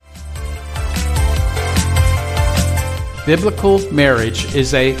biblical marriage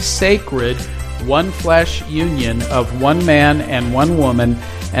is a sacred one-flesh union of one man and one woman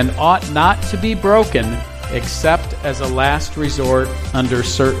and ought not to be broken except as a last resort under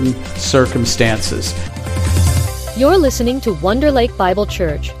certain circumstances. You're listening to Wonder Lake Bible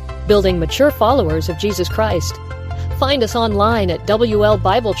Church, building mature followers of Jesus Christ. Find us online at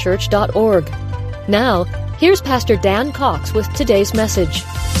wlbiblechurch.org. Now, here's Pastor Dan Cox with today's message.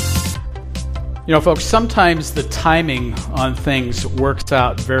 You know, folks, sometimes the timing on things works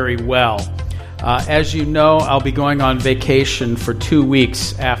out very well. As you know, I'll be going on vacation for 2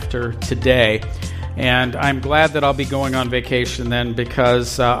 weeks after today, and I'm glad that I'll be going on vacation then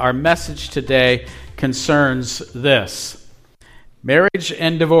because our message today concerns this: marriage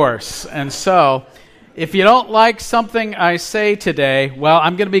and divorce. And so, if you don't like something I say today, well,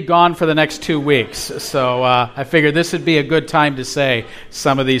 I'm going to be gone for the next 2 weeks. So I figured this would be a good time to say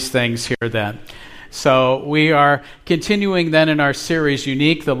some of these things here then. So we are continuing then in our series,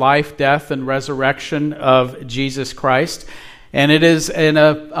 Unique, the Life, Death, and Resurrection of Jesus Christ. And it is in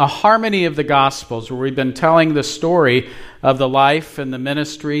a harmony of the Gospels where we've been telling the story of the life and the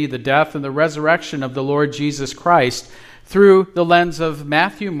ministry, the death, and the resurrection of the Lord Jesus Christ through the lens of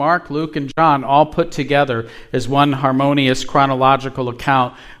Matthew, Mark, Luke, and John, all put together as one harmonious chronological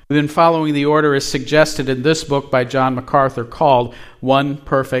account. We've been following the order as suggested in this book by John MacArthur called One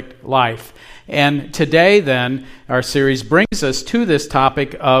Perfect Life. And today, then, our series brings us to this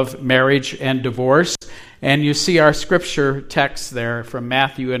topic of marriage and divorce. And you see our scripture text there from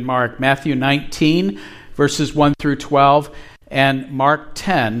Matthew and Mark. Matthew 19, verses 1 through 12, and Mark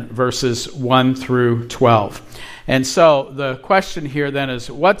 10, verses 1 through 12. And so the question here then is,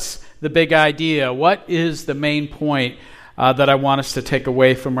 what's the big idea? What is the main point that I want us to take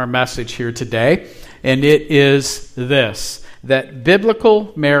away from our message here today? And it is this: that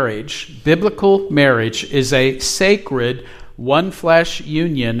biblical marriage is a sacred one-flesh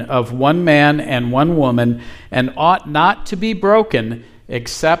union of one man and one woman and ought not to be broken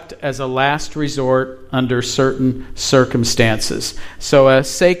except as a last resort under certain circumstances. So a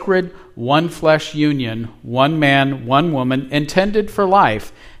sacred one-flesh union, one man, one woman, intended for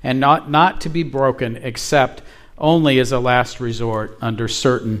life and not to be broken except only as a last resort under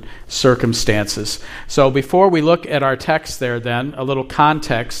certain circumstances. So before we look at our text there then, a little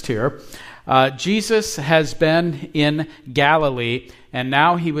context here. Jesus has been in Galilee, and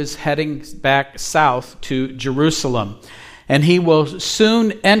now he was heading back south to Jerusalem. And he will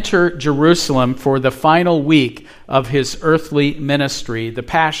soon enter Jerusalem for the final week of his earthly ministry, the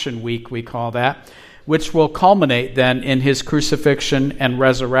Passion Week we call that, which will culminate then in his crucifixion and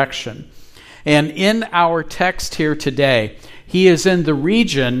resurrection. And in our text here today, he is in the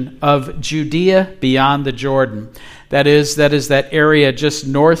region of Judea beyond the Jordan. That is that area just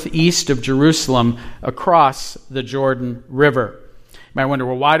northeast of Jerusalem across the Jordan River. You might wonder,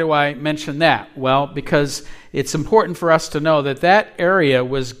 well, why do I mention that? Well, because it's important for us to know that area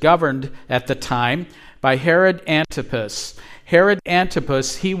was governed at the time by Herod Antipas. Herod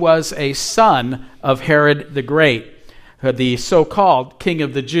Antipas, he was a son of Herod the Great, the so-called king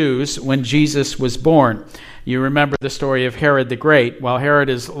of the Jews when Jesus was born. You remember the story of Herod the Great. Well, Herod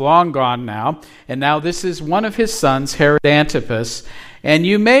is long gone now, and now this is one of his sons, Herod Antipas. And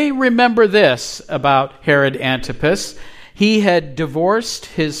you may remember this about Herod Antipas. He had divorced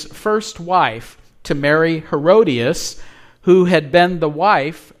his first wife to marry Herodias, who had been the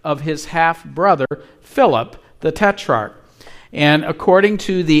wife of his half-brother, Philip the Tetrarch. And according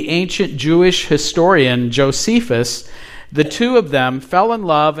to the ancient Jewish historian Josephus, the two of them fell in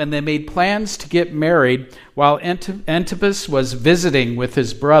love and they made plans to get married while Antipas was visiting with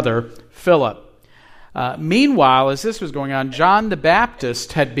his brother Philip. Meanwhile, as this was going on, John the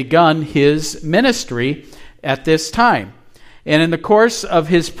Baptist had begun his ministry at this time. And in the course of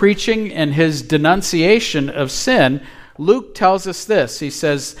his preaching and his denunciation of sin, Luke tells us this. He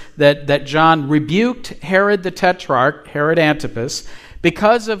says that John rebuked Herod the Tetrarch, Herod Antipas,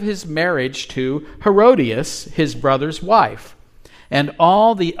 because of his marriage to Herodias, his brother's wife, and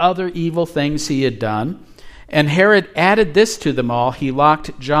all the other evil things he had done. And Herod added this to them all: he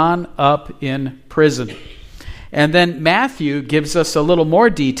locked John up in prison. And then Matthew gives us a little more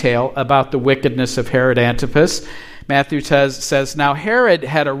detail about the wickedness of Herod Antipas. Matthew says, "Now Herod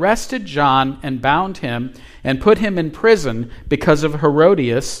had arrested John and bound him and put him in prison because of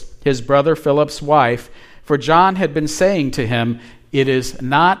Herodias, his brother Philip's wife, for John had been saying to him, 'It is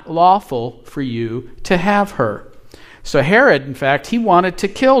not lawful for you to have her.'" So Herod, in fact, he wanted to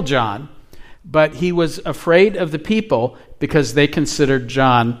kill John, but he was afraid of the people because they considered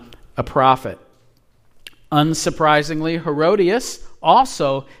John a prophet. Unsurprisingly, Herodias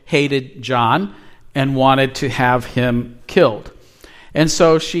also hated John and wanted to have him killed. And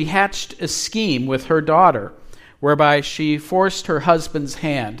so she hatched a scheme with her daughter, whereby she forced her husband's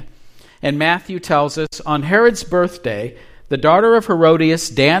hand. And Matthew tells us, on Herod's birthday, the daughter of Herodias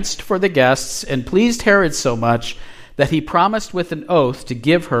danced for the guests and pleased Herod so much that he promised with an oath to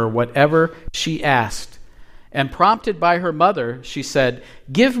give her whatever she asked. And prompted by her mother, she said,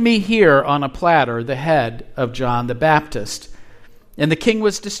 "Give me here on a platter the head of John the Baptist." And the king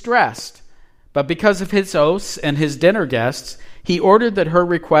was distressed, but because of his oaths and his dinner guests, he ordered that her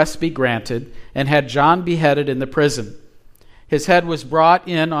request be granted and had John beheaded in the prison. His head was brought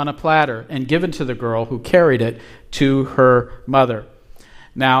in on a platter and given to the girl, who carried it to her mother.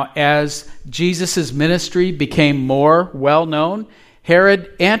 Now, as Jesus' ministry became more well-known, Herod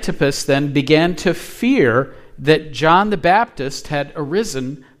Antipas then began to fear that John the Baptist had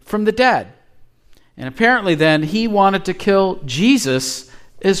arisen from the dead. And apparently then he wanted to kill Jesus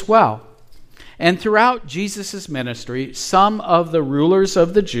as well. And throughout Jesus' ministry, some of the rulers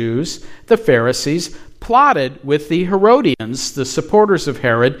of the Jews, the Pharisees, plotted with the Herodians, the supporters of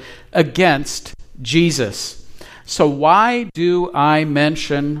Herod, against Jesus. So why do I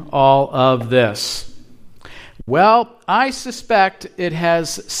mention all of this? Well, I suspect it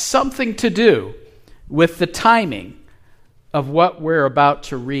has something to do with the timing of what we're about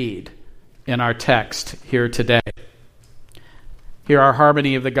to read in our text here today. Here, our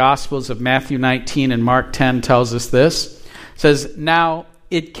harmony of the Gospels of Matthew 19 and Mark 10 tells us this. It says, "Now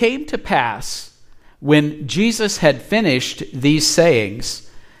it came to pass, when Jesus had finished these sayings,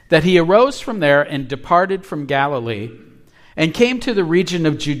 that he arose from there and departed from Galilee, and came to the region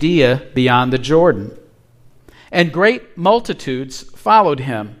of Judea beyond the Jordan. And great multitudes followed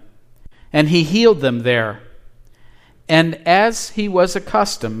him, and he healed them there. And as he was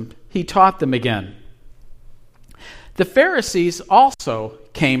accustomed, he taught them again. The Pharisees also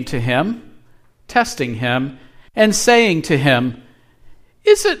came to him, testing him, and saying to him,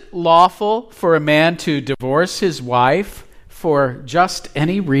 'Is it lawful for a man to divorce his wife for just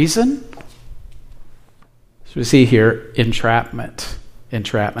any reason?'" So we see here entrapment. I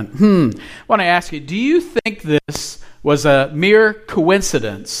want to ask you, do you think this was a mere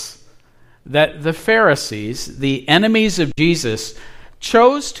coincidence that the Pharisees, the enemies of Jesus,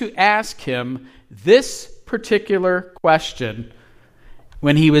 chose to ask him this particular question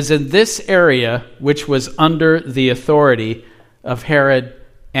when he was in this area, which was under the authority of Herod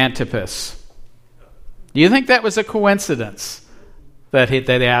Antipas? Do you think that was a coincidence that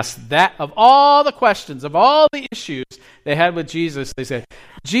they asked that? Of all the questions, of all the issues they had with Jesus, they said,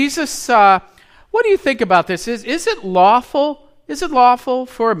 "Jesus, what do you think about this? Is it lawful? Is it lawful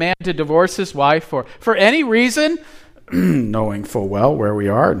for a man to divorce his wife for any reason?" Knowing full well where we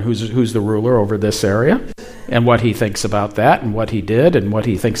are and who's the ruler over this area and what he thinks about that and what he did and what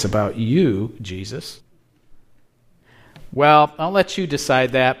he thinks about you, Jesus. Well, I'll let you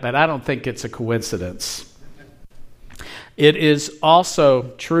decide that, but I don't think it's a coincidence. It is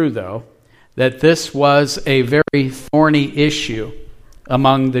also true, though, that this was a very thorny issue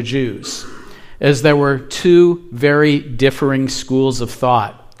among the Jews, as there were two very differing schools of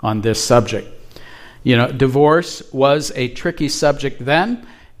thought on this subject. You know, divorce was a tricky subject then,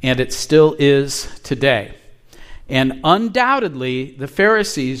 and it still is today. And undoubtedly, the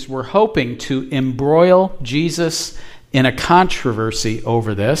Pharisees were hoping to embroil Jesus in a controversy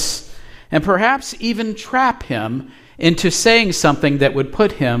over this, and perhaps even trap him into saying something that would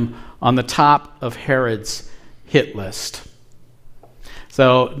put him on the top of Herod's hit list.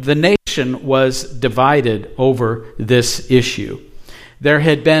 So the nation was divided over this issue. There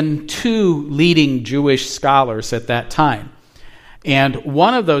had been two leading Jewish scholars at that time. And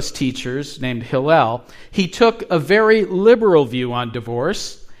one of those teachers, named Hillel, he took a very liberal view on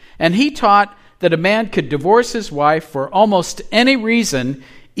divorce, and he taught that a man could divorce his wife for almost any reason,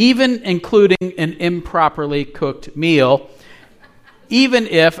 even including an improperly cooked meal, even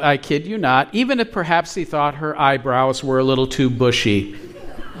if, I kid you not, even if perhaps he thought her eyebrows were a little too bushy.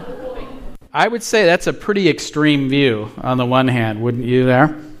 I would say that's a pretty extreme view on the one hand, wouldn't you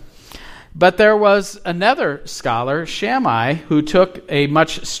there? But there was another scholar, Shammai, who took a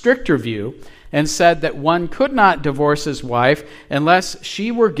much stricter view and said that one could not divorce his wife unless she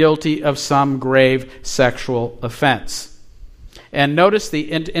were guilty of some grave sexual offense. And notice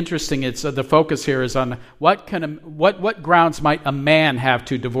the interesting, the focus here is on what grounds might a man have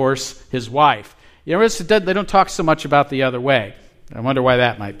to divorce his wife. You know, they don't talk so much about the other way. I wonder why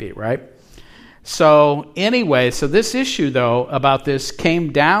that might be, right? So anyway, this issue, though, about this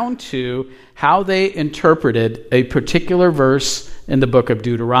came down to how they interpreted a particular verse in the book of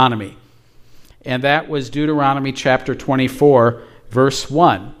Deuteronomy. And that was Deuteronomy chapter 24, verse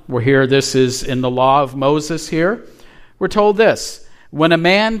 1. This is in the law of Moses here. We're told this: when a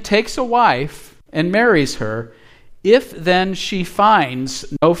man takes a wife and marries her, if then she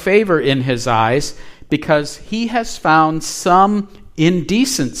finds no favor in his eyes, because he has found some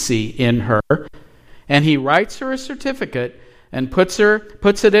indecency in her, and he writes her a certificate and puts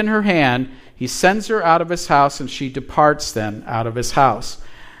it in her hand, he sends her out of his house, and she departs then out of his house.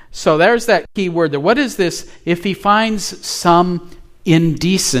 So there's that key word there. What is this? If he finds some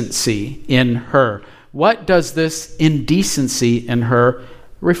indecency in her. What does this indecency in her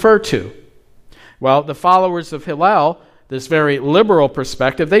refer to? Well, the followers of Hillel, this very liberal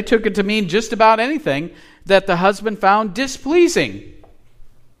perspective, they took it to mean just about anything that the husband found displeasing.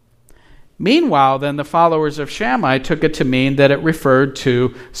 Meanwhile, then, the followers of Shammai took it to mean that it referred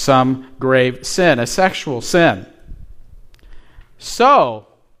to some grave sin, a sexual sin. So,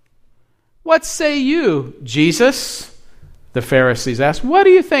 what say you, Jesus? The Pharisees asked. What do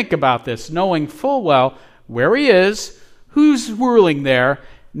you think about this? Knowing full well where he is, who's ruling there,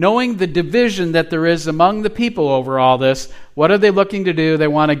 knowing the division that there is among the people over all this, what are they looking to do? They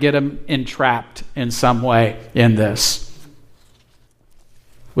want to get him entrapped in some way in this.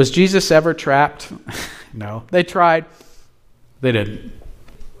 Was Jesus ever trapped? No. They tried. They didn't.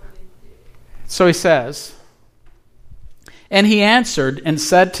 So he says, and he answered and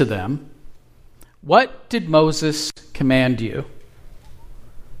said to them, what did Moses command you?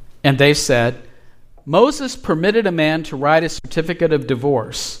 And they said, Moses permitted a man to write a certificate of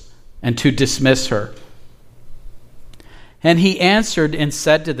divorce and to dismiss her. And he answered and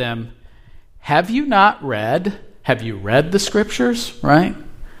said to them, have you read the scriptures, right?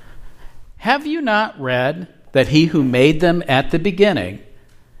 Have you not read that he who made them at the beginning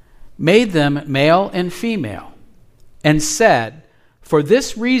made them male and female, and said, for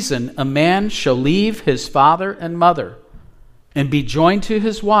this reason a man shall leave his father and mother and be joined to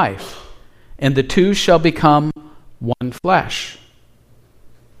his wife, and the two shall become one flesh.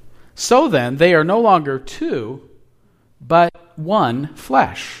 So then they are no longer two, but one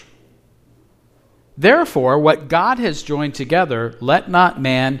flesh. Therefore, what God has joined together, let not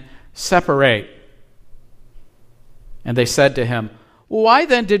man separate. And they said to him, why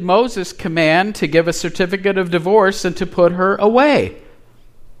then did Moses command to give a certificate of divorce and to put her away?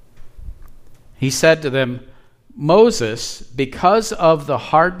 He said to them, Moses, because of the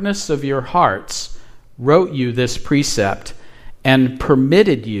hardness of your hearts, wrote you this precept and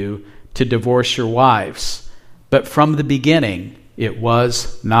permitted you to divorce your wives. But from the beginning it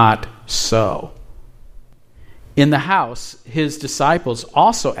was not so. In the house, his disciples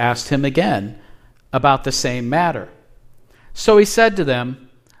also asked him again about the same matter. So he said to them,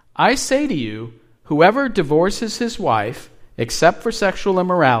 I say to you, whoever divorces his wife, except for sexual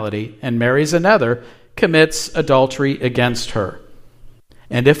immorality, and marries another, commits adultery against her.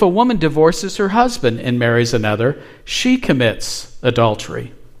 And if a woman divorces her husband and marries another, she commits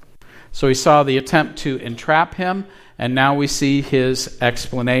adultery. So we saw the attempt to entrap him, and now we see his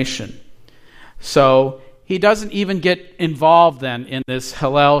explanation. So he doesn't even get involved then in this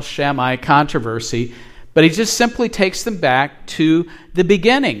Hillel-Shammai controversy, but he just simply takes them back to the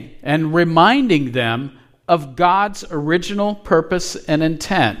beginning and reminding them of God's original purpose and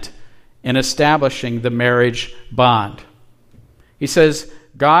intent in establishing the marriage bond. He says,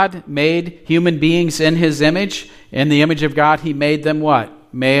 God made human beings in his image. In the image of God, he made them what?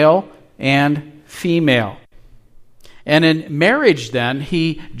 Male and female. And in marriage then,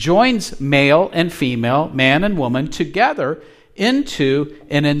 he joins male and female, man and woman, together into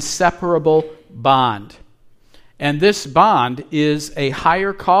an inseparable bond. And this bond is a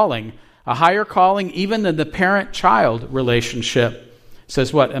higher calling even than the parent-child relationship. It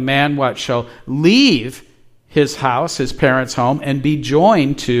says what? A man shall leave his house, his parents' home, and be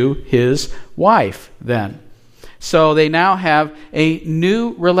joined to his wife then. So they now have a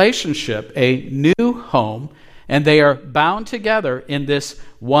new relationship, a new home, and they are bound together in this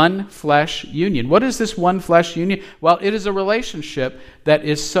one flesh union. What is this one flesh union? Well, it is a relationship that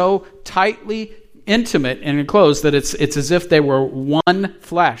is so tightly intimate and enclosed that it's as if they were one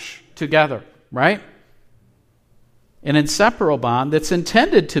flesh together, right? An inseparable bond that's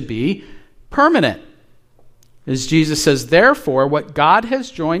intended to be permanent. As Jesus says, therefore, what God has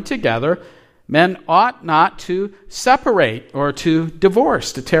joined together, men ought not to separate or to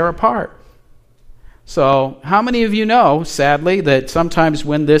divorce, to tear apart. So, how many of you know, sadly, that sometimes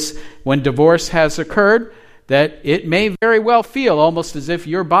when divorce has occurred, that it may very well feel almost as if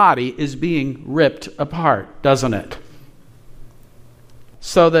your body is being ripped apart, doesn't it?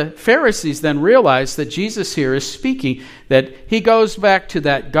 So the Pharisees then realize that Jesus here is speaking, that he goes back to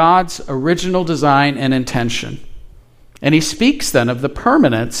that God's original design and intention. And he speaks then of the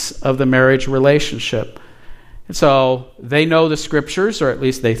permanence of the marriage relationship. And so they know the Scriptures, or at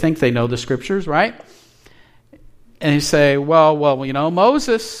least they think they know the Scriptures, right? And you say, well,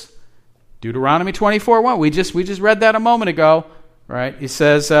 Moses, Deuteronomy 24:1, we just read that a moment ago, right? He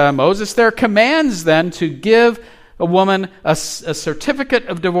says, Moses there commands then to give a woman a certificate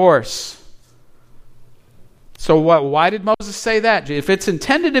of divorce. So why did Moses say that? If it's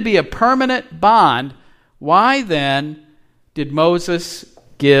intended to be a permanent bond, why then did Moses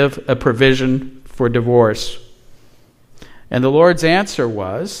give a provision for divorce? And the Lord's answer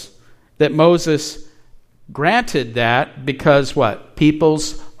was that Moses granted that because what?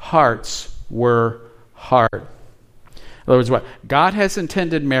 People's hearts were hard. In other words, what? God has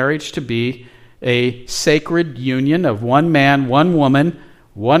intended marriage to be a sacred union of one man, one woman,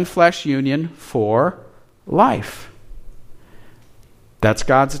 one flesh union for life. That's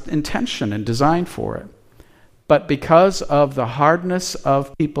God's intention and design for it. But because of the hardness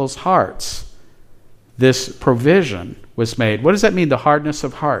of people's hearts, this provision was made. What does that mean, the hardness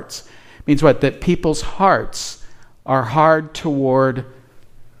of hearts? It means what? That people's hearts are hard toward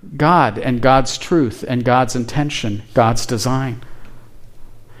God and God's truth and God's intention, God's design.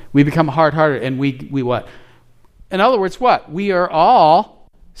 We become hard-hearted and we what? In other words, what? We are all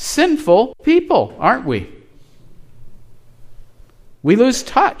sinful people, aren't we? We lose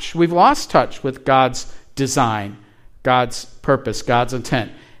touch. We've lost touch with God's design, God's purpose, God's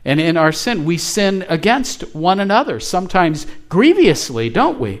intent. And in our sin, we sin against one another, sometimes grievously,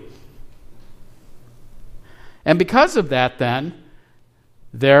 don't we? And because of that, then,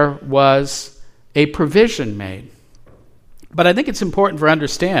 there was a provision made. But I think it's important to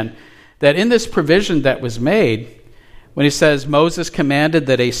understand that in this provision that was made, when he says Moses commanded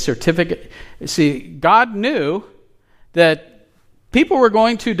that a certificate, see, God knew that people were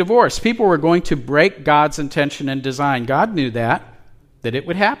going to divorce. People were going to break God's intention and design. God knew that it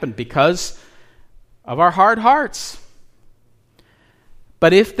would happen because of our hard hearts.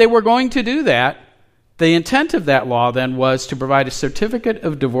 But if they were going to do that, the intent of that law then was to provide a certificate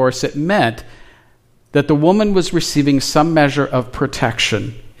of divorce. It meant that the woman was receiving some measure of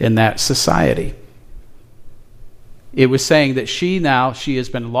protection in that society. It was saying that she has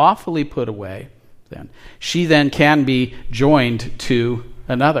been lawfully put away. She then can be joined to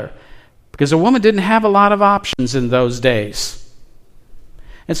another. Because a woman didn't have a lot of options in those days.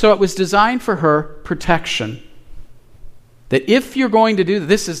 And so it was designed for her protection. That if you're going to do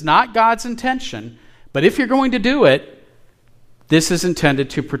this is not God's intention, but if you're going to do it, this is intended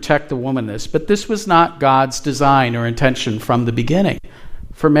to protect the womaness. But this was not God's design or intention from the beginning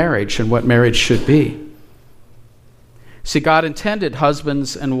for marriage and what marriage should be. See, God intended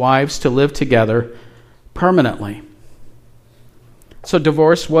husbands and wives to live together permanently. So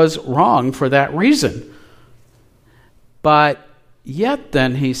divorce was wrong for that reason. But yet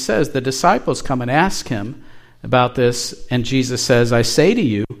then he says, the disciples come and ask him about this, and Jesus says, I say to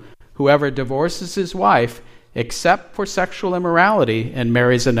you, whoever divorces his wife except for sexual immorality and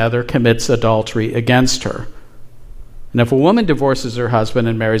marries another commits adultery against her. And if a woman divorces her husband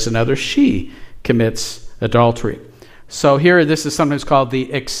and marries another, she commits adultery. So here, this is sometimes called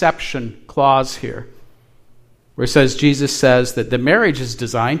the exception clause here, where it says, Jesus says that the marriage is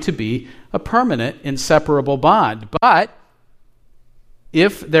designed to be a permanent, inseparable bond. But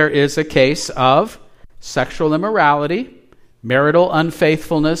if there is a case of sexual immorality, marital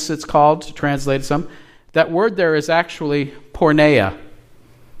unfaithfulness, it's called, to translate some, that word there is actually porneia.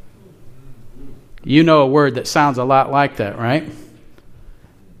 You know a word that sounds a lot like that, right?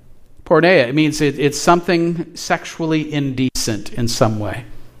 Porneia, it means it's something sexually indecent in some way.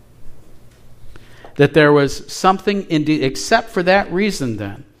 That there was something indecent, except for that reason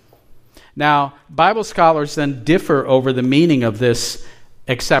then. Now, Bible scholars then differ over the meaning of this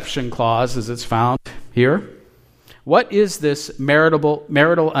exception clause as it's found here. What is this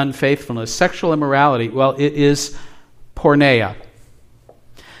marital unfaithfulness, sexual immorality? Well, it is porneia.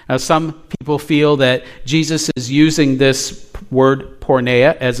 Now, some people feel that Jesus is using this word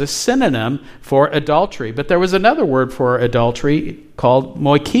porneia as a synonym for adultery, but there was another word for adultery called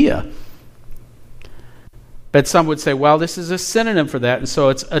moikia. But some would say, well, this is a synonym for that, and so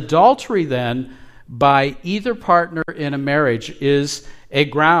it's adultery then by either partner in a marriage is a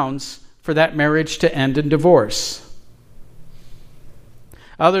grounds for that marriage to end in divorce.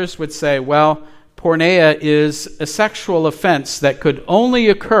 Others would say, well, porneia is a sexual offense that could only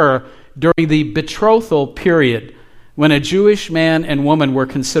occur during the betrothal period when a Jewish man and woman were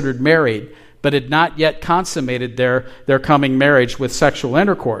considered married but had not yet consummated their coming marriage with sexual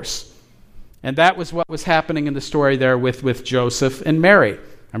intercourse. And that was what was happening in the story there with Joseph and Mary.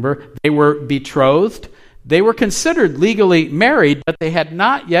 Remember, they were betrothed. They were considered legally married, but they had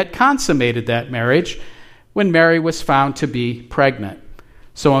not yet consummated that marriage when Mary was found to be pregnant.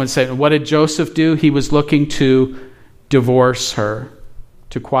 So I would say, what did Joseph do? He was looking to divorce her,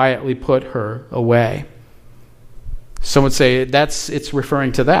 to quietly put her away. Some would say it's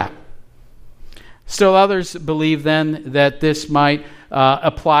referring to that. Still others believe then that this might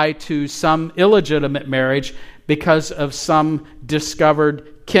apply to some illegitimate marriage because of some discovered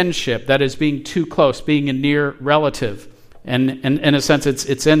kinship, that is, being too close, being a near relative. And in a sense,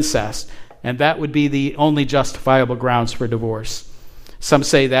 it's incest. And that would be the only justifiable grounds for divorce. Some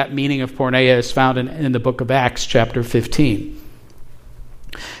say that meaning of porneia is found in the book of Acts, chapter 15.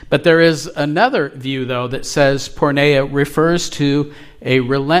 But there is another view, though, that says porneia refers to a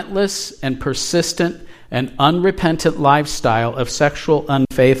relentless and persistent and unrepentant lifestyle of sexual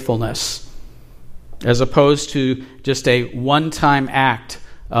unfaithfulness, as opposed to just a one-time act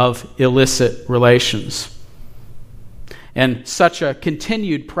of illicit relations. And such a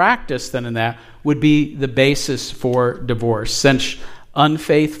continued practice then in that would be the basis for divorce, since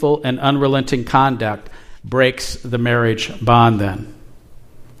unfaithful and unrelenting conduct breaks the marriage bond then.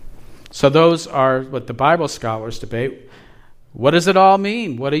 So those are what the Bible scholars debate. What does it all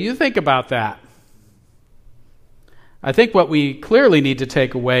mean? What do you think about that? I think what we clearly need to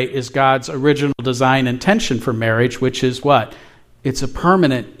take away is God's original design intention for marriage, which is what? It's a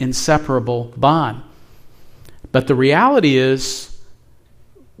permanent, inseparable bond. But the reality is,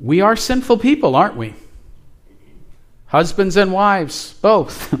 we are sinful people, aren't we? Husbands and wives,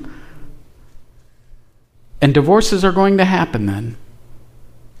 both. And divorces are going to happen then.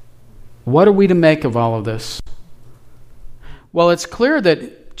 What are we to make of all of this? Well, it's clear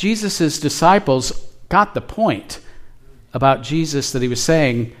that Jesus' disciples got the point about Jesus, that he was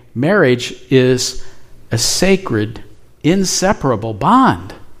saying marriage is a sacred, inseparable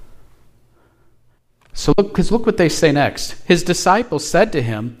bond. So look what they say next. His disciples said to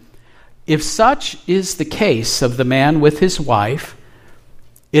him, "If such is the case of the man with his wife,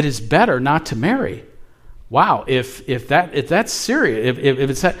 it is better not to marry." Wow, if that's serious, if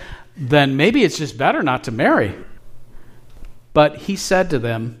it's that, then maybe it's just better not to marry. But he said to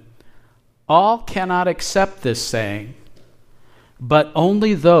them, "All cannot accept this saying, but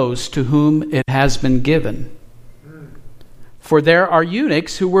only those to whom it has been given. For there are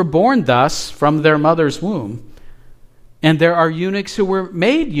eunuchs who were born thus from their mother's womb, and there are eunuchs who were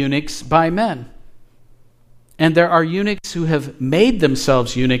made eunuchs by men, and there are eunuchs who have made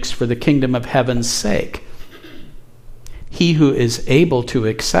themselves eunuchs for the kingdom of heaven's sake. He who is able to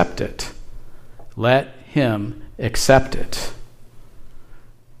accept it, let him accept it."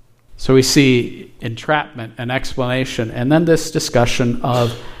 So we see entrapment and explanation, and then this discussion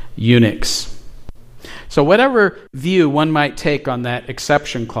of eunuchs. So whatever view one might take on that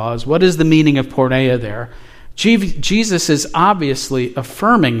exception clause, what is the meaning of porneia there? Jesus is obviously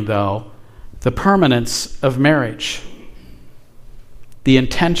affirming, though, the permanence of marriage, the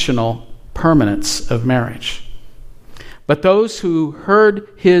intentional permanence of marriage. But those who heard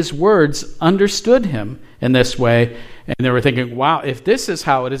his words understood him in this way, and they were thinking, wow, if this is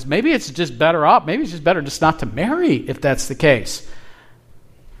how it is, maybe it's just better off, maybe it's just better just not to marry if that's the case.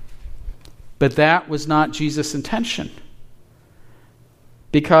 But that was not Jesus' intention,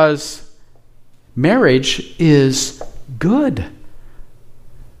 because marriage is good.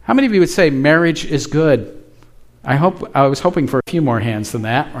 How many of you would say marriage is good? I was hoping for a few more hands than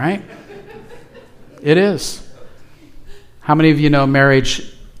that, right? It is. How many of you know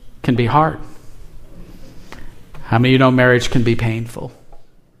marriage can be hard? How many of you know marriage can be painful?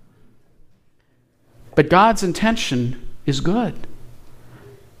 But God's intention is good.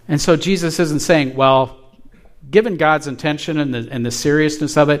 And so Jesus isn't saying, well, given God's intention and the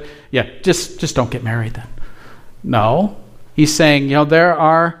seriousness of it, yeah, just don't get married then. No. He's saying, there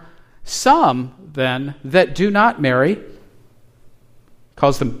are some then that do not marry.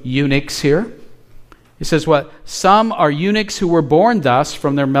 Calls them eunuchs here. He says what? Some are eunuchs who were born thus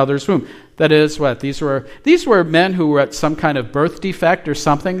from their mother's womb. That is what? These were men who were at some kind of birth defect or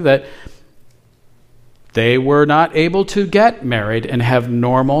something, that they were not able to get married and have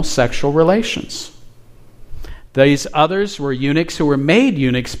normal sexual relations. These others were eunuchs who were made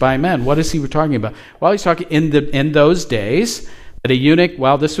eunuchs by men. What is he talking about? Well, he's talking in those days that a eunuch,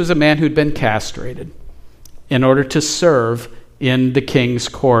 this was a man who'd been castrated in order to serve in the king's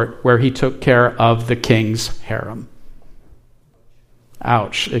court, where he took care of the king's harem.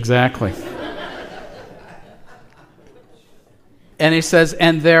 Ouch, exactly. And he says,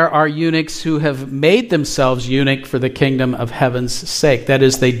 and there are eunuchs who have made themselves eunuch for the kingdom of heaven's sake. That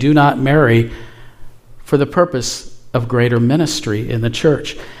is, they do not marry for the purpose of greater ministry in the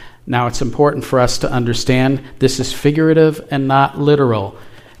church. Now, it's important for us to understand this is figurative and not literal,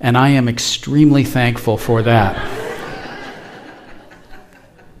 and I am extremely thankful for that.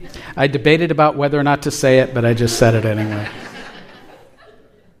 I debated about whether or not to say it, but I just said it anyway.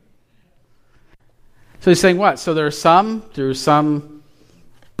 So he's saying what? So there's some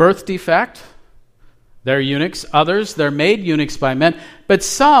birth defect. They're eunuchs. Others, they're made eunuchs by men. But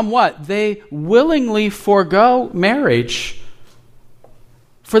some, what? They willingly forego marriage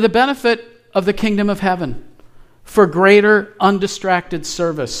for the benefit of the kingdom of heaven, for greater undistracted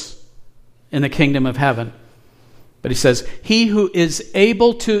service in the kingdom of heaven. But he says, he who is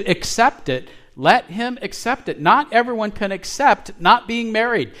able to accept it, let him accept it. Not everyone can accept not being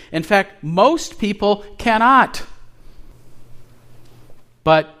married. In fact, most people cannot.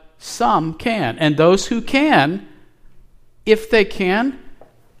 But some can. And those who can, if they can,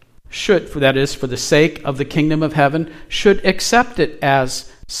 should, that is, for the sake of the kingdom of heaven, should accept it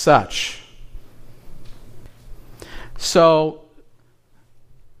as such. So,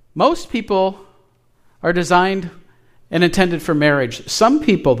 most people are designed and intended for marriage. Some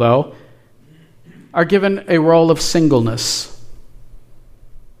people, though, are given a role of singleness.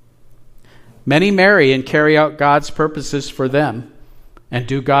 Many marry and carry out God's purposes for them and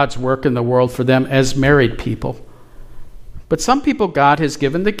do God's work in the world for them as married people. But some people God has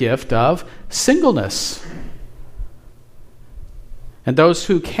given the gift of singleness. And those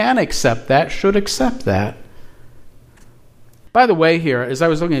who can accept that should accept that. By the way, here, as I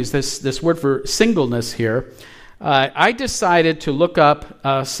was looking at this word for singleness here, I decided to look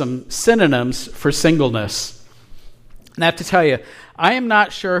up some synonyms for singleness. And I have to tell you, I am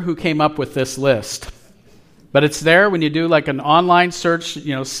not sure who came up with this list. But it's there when you do like an online search,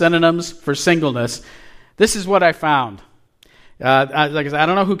 synonyms for singleness. This is what I found. Like I said, I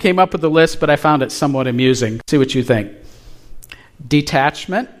don't know who came up with the list, but I found it somewhat amusing. See what you think.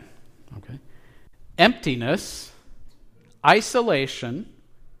 Detachment, okay. Emptiness, isolation,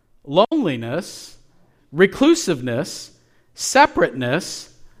 loneliness, reclusiveness,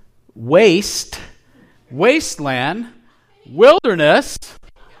 separateness, waste, wasteland, wilderness,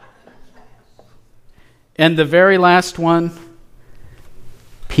 and the very last one,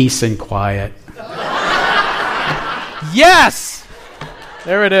 peace and quiet. Yes!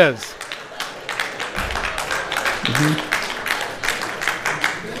 There it is. Mm-hmm.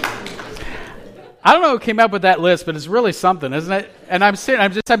 I don't know who came up with that list, but it's really something, isn't it? And I'm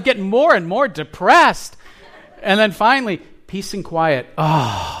getting more and more depressed. And then finally, peace and quiet.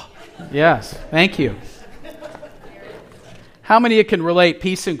 Oh, yes. Thank you. How many of you can relate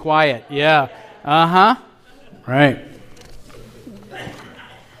peace and quiet? Yeah. Uh-huh. Right.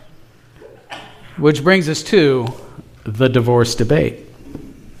 Which brings us to the divorce debate.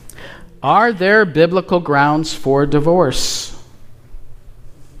 Are there biblical grounds for divorce?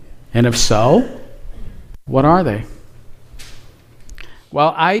 And if so, what are they?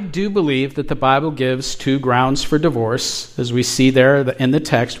 Well, I do believe that the Bible gives two grounds for divorce, as we see there in the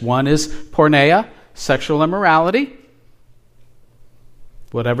text. One is porneia, sexual immorality,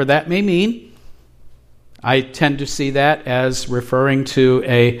 whatever that may mean. I tend to see that as referring to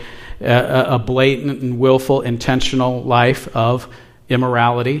a blatant and willful, intentional life of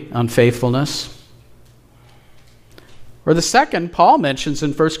immorality, unfaithfulness. Or the second, Paul mentions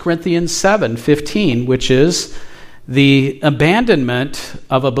in 1 Corinthians 7:15, which is the abandonment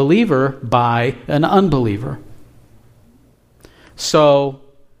of a believer by an unbeliever. So,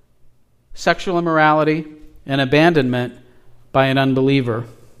 sexual immorality and abandonment by an unbeliever.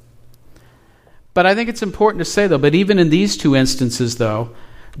 But I think it's important to say, though, but even in these two instances, though,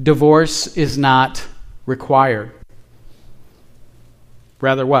 divorce is not required.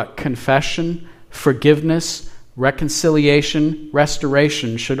 Rather what? Confession, forgiveness, reconciliation,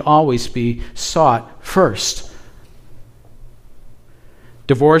 restoration should always be sought first.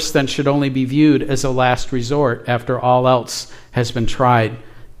 Divorce then should only be viewed as a last resort after all else has been tried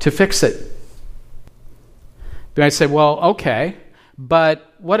to fix it. You might say, well, okay,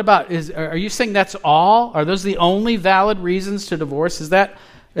 but what about, are you saying that's all? Are those the only valid reasons to divorce? Are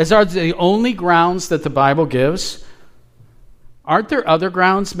the only grounds that the Bible gives? Aren't there other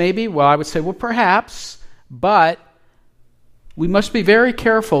grounds maybe? Well, I would say, well, perhaps, but we must be very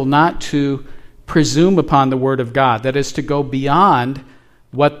careful not to presume upon the Word of God. That is, to go beyond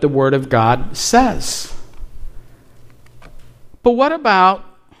what the Word of God says. But what about,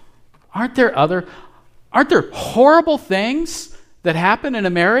 aren't there horrible things that happen in a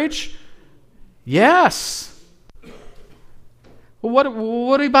marriage? Yes. Well,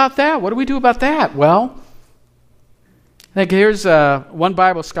 what about that? What do we do about that? Well, Like here's one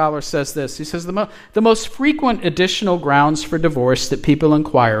Bible scholar says this. He says the most frequent additional grounds for divorce that people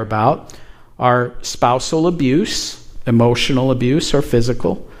inquire about are spousal abuse, emotional abuse or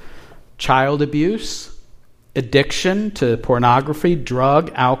physical, child abuse, addiction to pornography,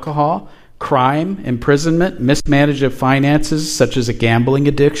 drug, alcohol, crime, imprisonment, mismanagement of finances such as a gambling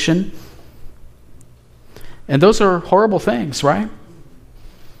addiction. And those are horrible things, right?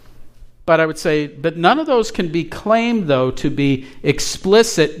 But I would say, but none of those can be claimed, though, to be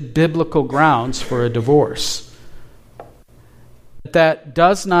explicit biblical grounds for a divorce. That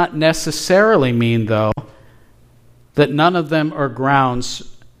does not necessarily mean, though, that none of them are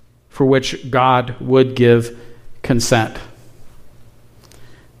grounds for which God would give consent.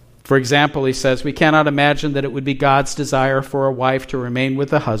 For example, he says, we cannot imagine that it would be God's desire for a wife to remain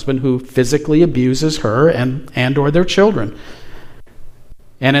with a husband who physically abuses her and or their children.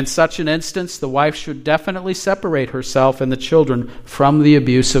 And in such an instance, the wife should definitely separate herself and the children from the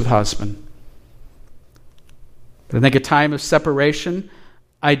abusive husband. But I think a time of separation,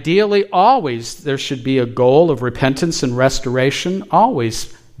 ideally always there should be a goal of repentance and restoration,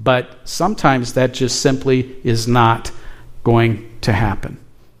 always. But sometimes that just simply is not going to happen.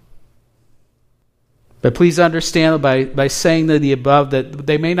 But please understand by saying the above that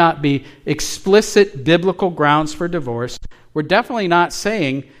they may not be explicit biblical grounds for divorce. We're definitely not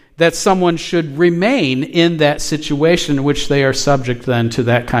saying that someone should remain in that situation in which they are subject then to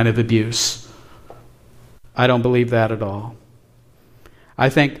that kind of abuse. I don't believe that at all. I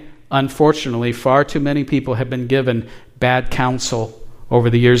think, unfortunately, far too many people have been given bad counsel over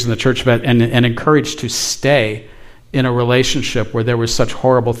the years in the church and encouraged to stay in a relationship where there were such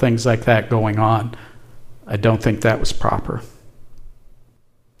horrible things like that going on. I don't think that was proper.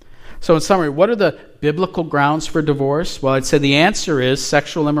 So in summary, what are the biblical grounds for divorce? Well, I'd say the answer is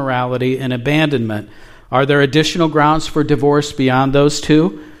sexual immorality and abandonment. Are there additional grounds for divorce beyond those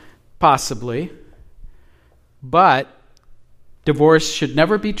two? Possibly. But divorce should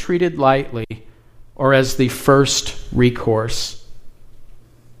never be treated lightly or as the first recourse.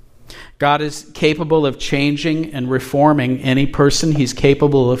 God is capable of changing and reforming any person. He's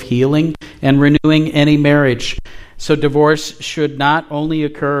capable of healing and renewing any marriage. So divorce should not only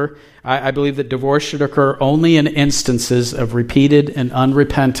occur, I believe that divorce should occur only in instances of repeated and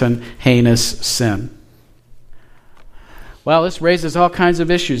unrepentant heinous sin. Well, this raises all kinds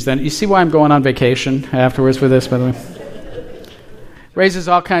of issues then. You see why I'm going on vacation afterwards for this, by the way? Raises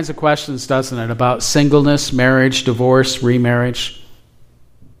all kinds of questions, doesn't it, about singleness, marriage, divorce, remarriage.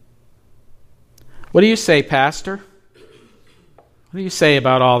 What do you say, Pastor? What do you say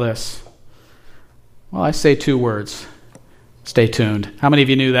about all this? Well, I say two words. Stay tuned. How many of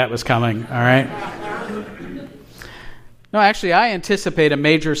you knew that was coming? All right. No, actually, I anticipate a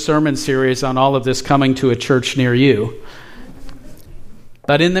major sermon series on all of this coming to a church near you.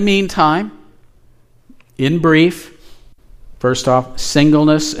 But in the meantime, in brief, first off,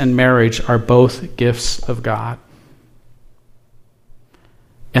 singleness and marriage are both gifts of God.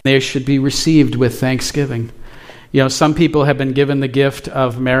 And they should be received with thanksgiving. You know, some people have been given the gift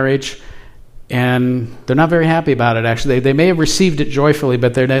of marriage, and they're not very happy about it, actually. They may have received it joyfully,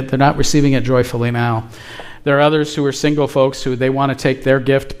 but they're not receiving it joyfully now. There are others who are single folks who they want to take their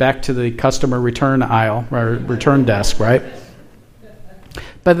gift back to the customer return aisle, or return desk, right?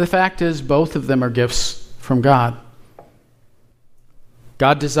 But the fact is, both of them are gifts from God.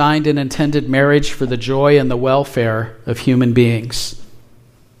 God designed and intended marriage for the joy and the welfare of human beings.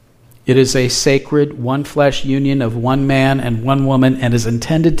 It is a sacred, one-flesh union of one man and one woman and is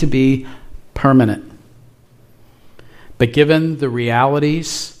intended to be permanent. But given the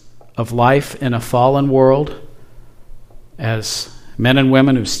realities of life in a fallen world, as men and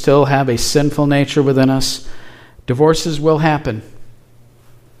women who still have a sinful nature within us, divorces will happen.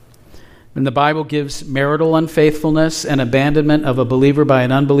 And the Bible gives marital unfaithfulness and abandonment of a believer by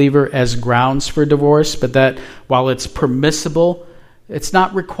an unbeliever as grounds for divorce, but that while it's permissible, it's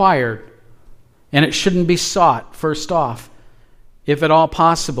not required, and it shouldn't be sought, first off. If at all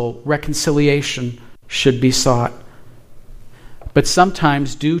possible, reconciliation should be sought. But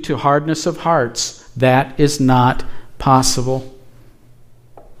sometimes, due to hardness of hearts, that is not possible.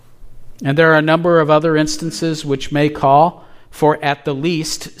 And there are a number of other instances which may call for, at the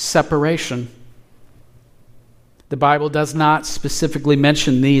least, separation. The Bible does not specifically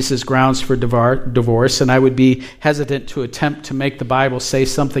mention these as grounds for divorce, and I would be hesitant to attempt to make the Bible say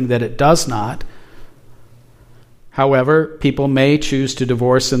something that it does not. However, people may choose to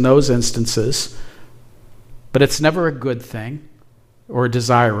divorce in those instances, but it's never a good thing or a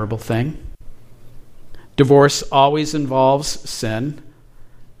desirable thing. Divorce always involves sin,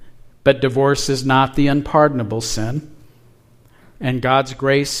 but divorce is not the unpardonable sin. and God's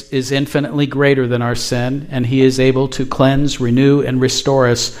grace is infinitely greater than our sin, and He is able to cleanse, renew, and restore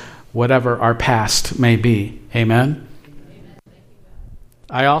us, whatever our past may be. Amen?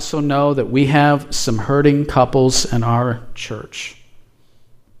 I also know that we have some hurting couples in our church.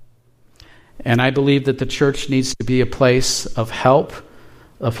 And I believe that the church needs to be a place of help,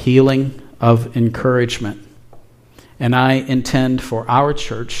 of healing, of encouragement. And I intend for our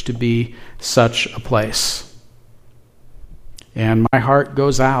church to be such a place. And my heart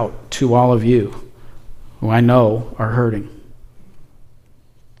goes out to all of you who I know are hurting.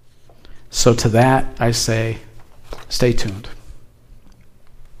 So to that I say, stay tuned.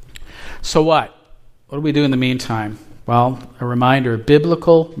 So what? What do we do in the meantime? Well, a reminder,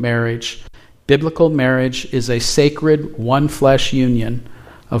 biblical marriage is a sacred one-flesh union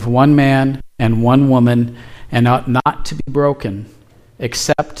of one man and one woman, and ought not to be broken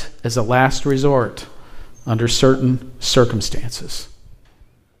except as a last resort under certain circumstances.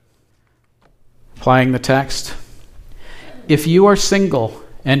 Applying the text, if you are single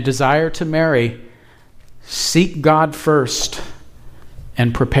and desire to marry, seek God first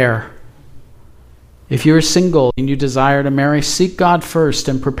and prepare. If you're single and you desire to marry, seek God first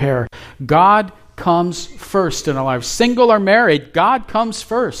and prepare. God comes first in our lives. Single or married, God comes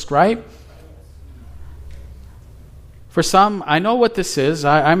first, right? For some, I know what this is.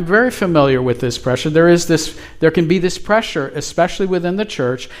 I'm very familiar with this pressure. There can be this pressure, especially within the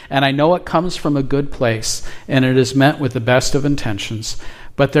church, and I know it comes from a good place, and it is meant with the best of intentions.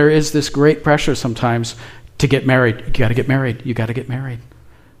 But there is this great pressure sometimes to get married. You got to get married. You got to get married.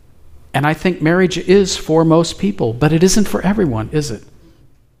 And I think marriage is for most people, but it isn't for everyone, is it?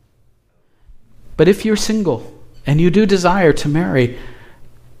 But if you're single and you do desire to marry,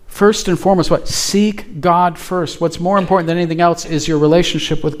 first and foremost, what? Seek God first. What's more important than anything else is your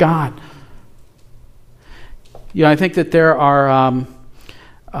relationship with God. I think that there are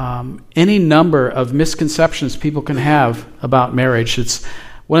any number of misconceptions people can have about marriage. It's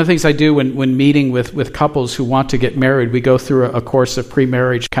one of the things I do when meeting with couples who want to get married. We go through a course of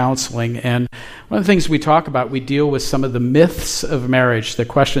pre-marriage counseling, and one of the things we talk about, we deal with some of the myths of marriage. The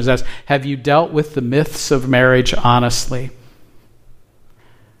question is asked, have you dealt with the myths of marriage honestly?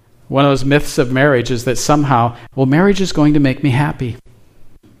 One of those myths of marriage is that somehow, marriage is going to make me happy.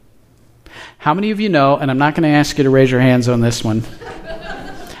 How many of you know, and I'm not going to ask you to raise your hands on this one,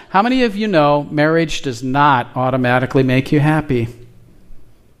 how many of you know marriage does not automatically make you happy?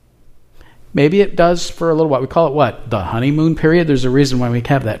 Maybe it does for a little while. We call it what? The honeymoon period? There's a reason why we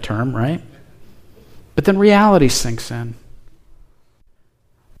have that term, right? But then reality sinks in.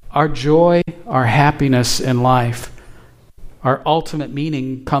 Our joy, our happiness in life, our ultimate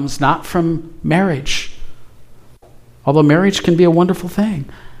meaning comes not from marriage. Although marriage can be a wonderful thing.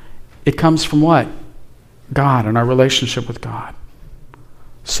 It comes from what? God and our relationship with God.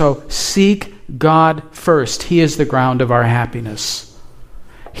 So seek God first. He is the ground of our happiness.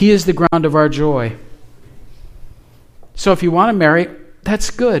 He is the ground of our joy. So if you want to marry,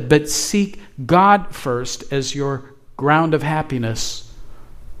 that's good, but seek God first as your ground of happiness.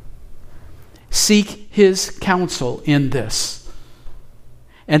 Seek His counsel in this.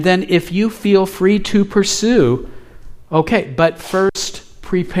 And then if you feel free to pursue, okay, but first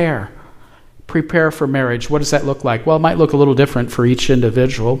prepare. Prepare for marriage. What does that look like? Well, it might look a little different for each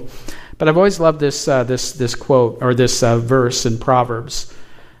individual, but I've always loved this quote, or this verse in Proverbs.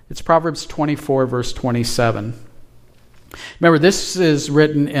 It's Proverbs 24, verse 27. Remember, this is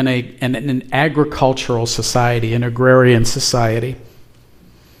written in an agricultural society, an agrarian society.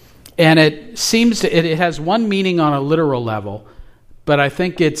 And it has one meaning on a literal level, but I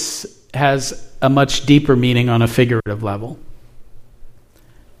think it has a much deeper meaning on a figurative level.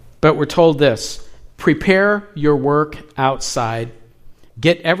 But we're told this: prepare your work outside.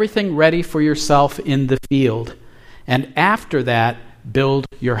 Get everything ready for yourself in the field. And after that, build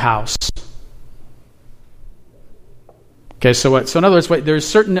your house. Okay, so what? So in other words, there's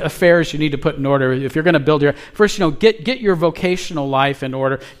certain affairs you need to put in order if you're going to build your. First, get your vocational life in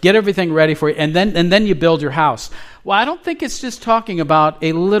order, get everything ready for you, and then you build your house. Well, I don't think it's just talking about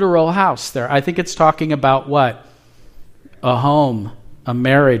a literal house there. I think it's talking about what? A home, a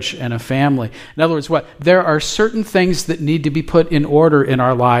marriage, and a family. In other words, what? There are certain things that need to be put in order in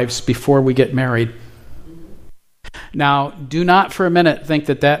our lives before we get married. Now, do not for a minute think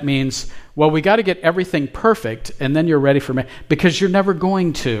that means, well, we got to get everything perfect and then you're ready for marriage, because you're never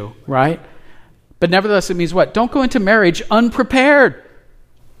going to, right? But nevertheless, it means what? Don't go into marriage unprepared.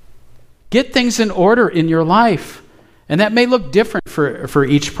 Get things in order in your life. And that may look different for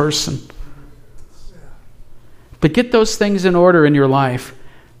each person. But get those things in order in your life,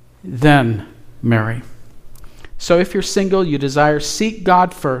 then marry. So if you're single, you desire, seek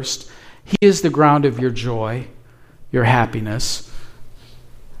God first. He is the ground of your joy, your happiness.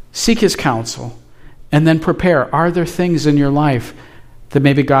 Seek His counsel, and then prepare. Are there things in your life that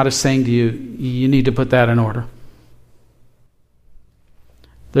maybe God is saying to you, you need to put that in order?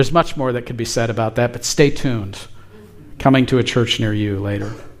 There's much more that could be said about that, but stay tuned. Coming to a church near you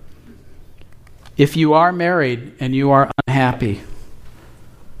later. If you are married and you are unhappy,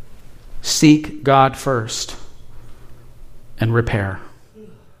 seek God first and repair.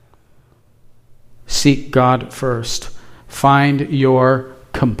 Seek God first. Find your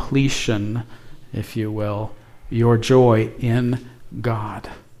completion, if you will, your joy in God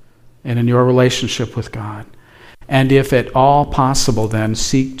and in your relationship with God. And if at all possible, then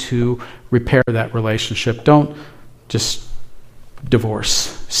seek to repair that relationship. Don't just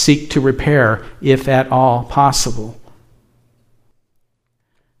divorce. Seek to repair if at all possible.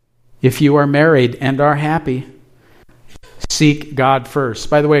 If you are married and are happy, seek God first.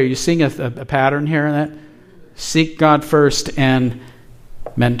 By the way, are you seeing a pattern here in that? Seek God first and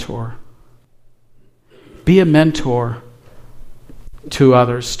mentor. Be a mentor to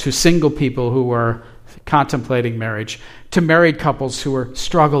others, to single people who are contemplating marriage, to married couples who are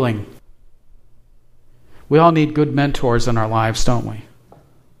struggling. We all need good mentors in our lives, don't we?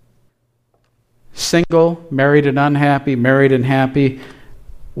 Single, married and unhappy, married and happy,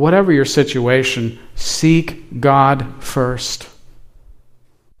 whatever your situation, seek God first.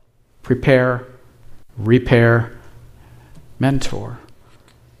 Prepare, repair, mentor.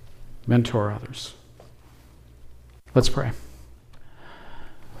 Mentor others. Let's pray.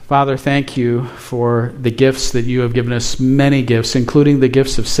 Father, thank you for the gifts that you have given us, many gifts, including the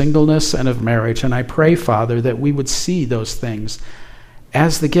gifts of singleness and of marriage. And I pray, Father, that we would see those things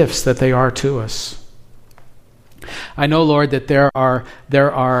as the gifts that they are to us. I know, Lord, that there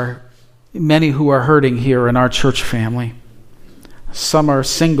are many who are hurting here in our church family. Some are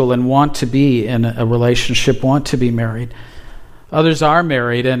single and want to be in a relationship, want to be married. Others are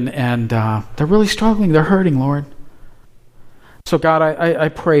married and they're really struggling. They're hurting, Lord. So God, I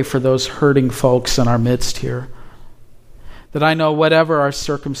pray for those hurting folks in our midst here, that I know whatever our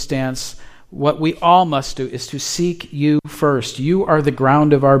circumstance, what we all must do is to seek you first. You are the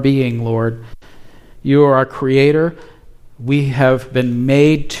ground of our being, Lord. You are our creator. We have been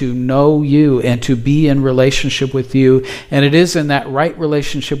made to know you and to be in relationship with you. And it is in that right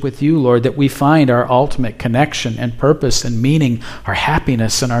relationship with you, Lord, that we find our ultimate connection and purpose and meaning, our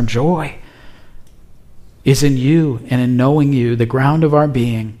happiness and our joy is in you and in knowing you, the ground of our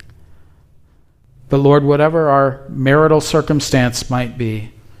being. But Lord, whatever our marital circumstance might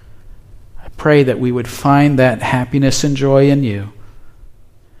be, I pray that we would find that happiness and joy in you.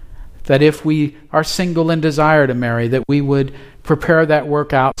 That if we are single and desire to marry, that we would prepare that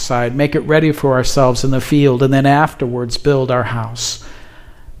work outside, make it ready for ourselves in the field, and then afterwards build our house.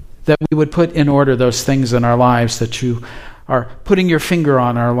 That we would put in order those things in our lives that you are putting your finger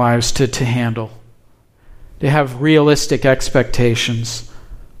on our lives to handle. To have realistic expectations,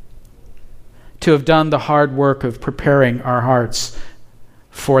 to have done the hard work of preparing our hearts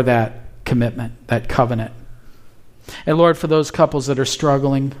for that commitment, that covenant. And Lord, for those couples that are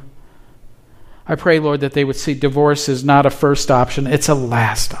struggling, I pray, Lord, that they would see divorce is not a first option, it's a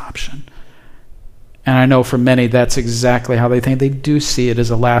last option. And I know for many that's exactly how they think. They do see it as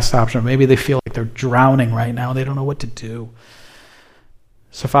a last option. Maybe they feel like they're drowning right now. They don't know what to do.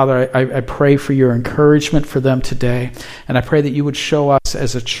 So, Father, I pray for your encouragement for them today. And I pray that you would show us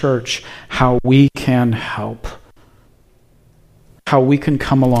as a church how we can help, how we can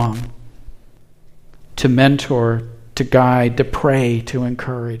come along to mentor, to guide, to pray, to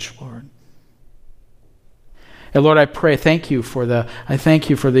encourage, Lord. And Lord, I thank you for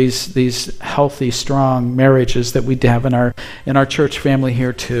these healthy, strong marriages that we have in our church family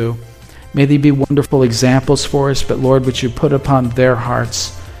here too. May they be wonderful examples for us, but Lord, would you put upon their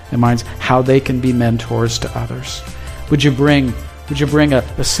hearts and minds how they can be mentors to others? Would you bring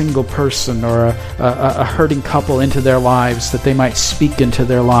a single person or a hurting couple into their lives that they might speak into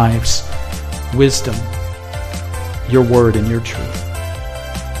their lives wisdom, your word, and your truth?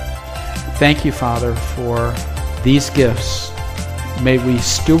 Thank you, Father, for these gifts. May we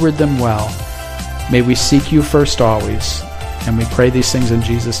steward them well. May we seek you first always. And we pray these things in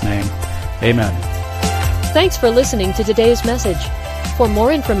Jesus' name. Amen. Thanks for listening to today's message. For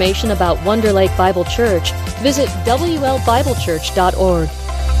more information about Wonder Lake Bible Church, visit WLBibleChurch.org.